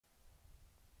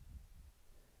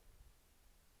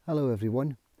Hello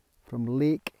everyone, from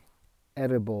Lake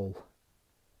Eriboll.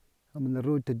 I'm on the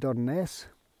road to Durness.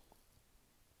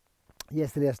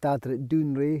 Yesterday I started at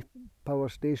Dounreay power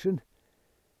station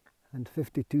and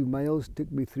 52 miles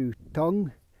took me through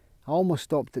Tongue. I almost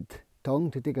stopped at Tongue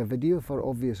to take a video for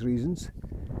obvious reasons,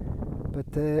 but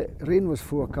rain was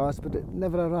forecast but it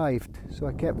never arrived, so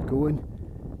I kept going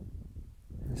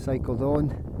and cycled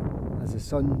on as the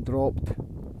sun dropped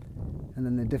and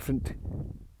then the different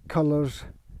colours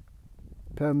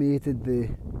permeated the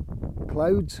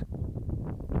clouds,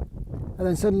 and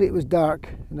then suddenly it was dark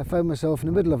and I found myself in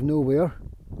the middle of nowhere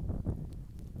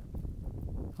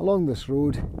along this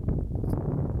road,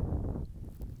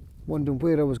 wondering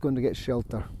where I was going to get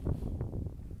shelter.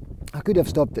 I could have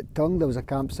stopped at Tongue, there was a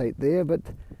campsite there, but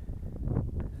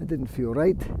it didn't feel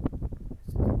right,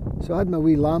 so I had my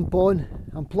wee lamp on.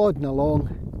 I'm plodding along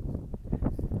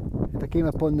and I came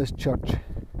upon this church.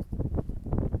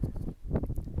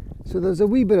 So there was a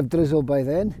wee bit of drizzle by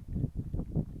then.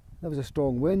 There was a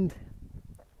strong wind,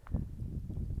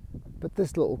 but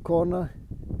this little corner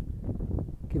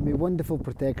gave me wonderful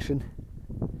protection.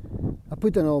 I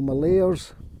put on all my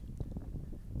layers,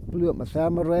 blew up my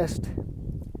thermal rest.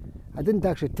 I didn't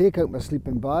actually take out my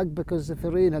sleeping bag because if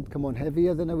the rain had come on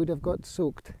heavier then I would have got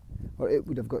soaked, or it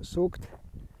would have got soaked.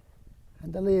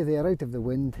 And I lay there out of the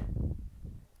wind,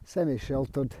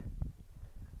 semi-sheltered,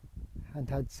 and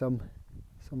had some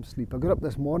sleep. I got up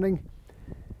this morning,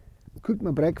 cooked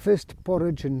my breakfast,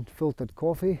 porridge and filtered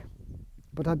coffee,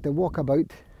 but had to walk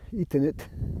about eating it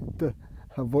to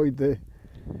avoid the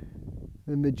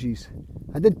midges.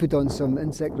 I did put on some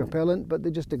insect repellent, but they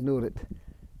just ignore it.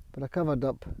 But I covered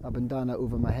up a bandana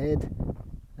over my head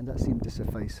and that seemed to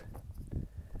suffice.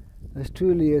 This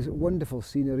truly is wonderful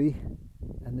scenery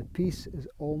and the peace is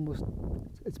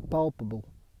it's palpable.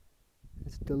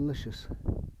 It's delicious.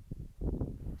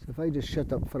 So if I just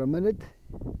shut up for a minute,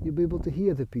 you'll be able to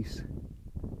hear the peace.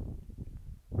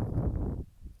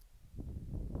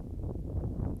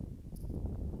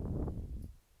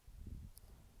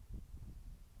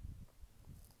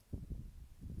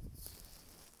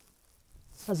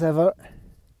 As ever,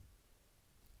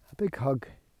 a big hug.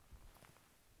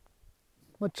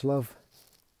 Much love.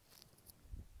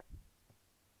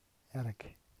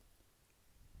 Eric.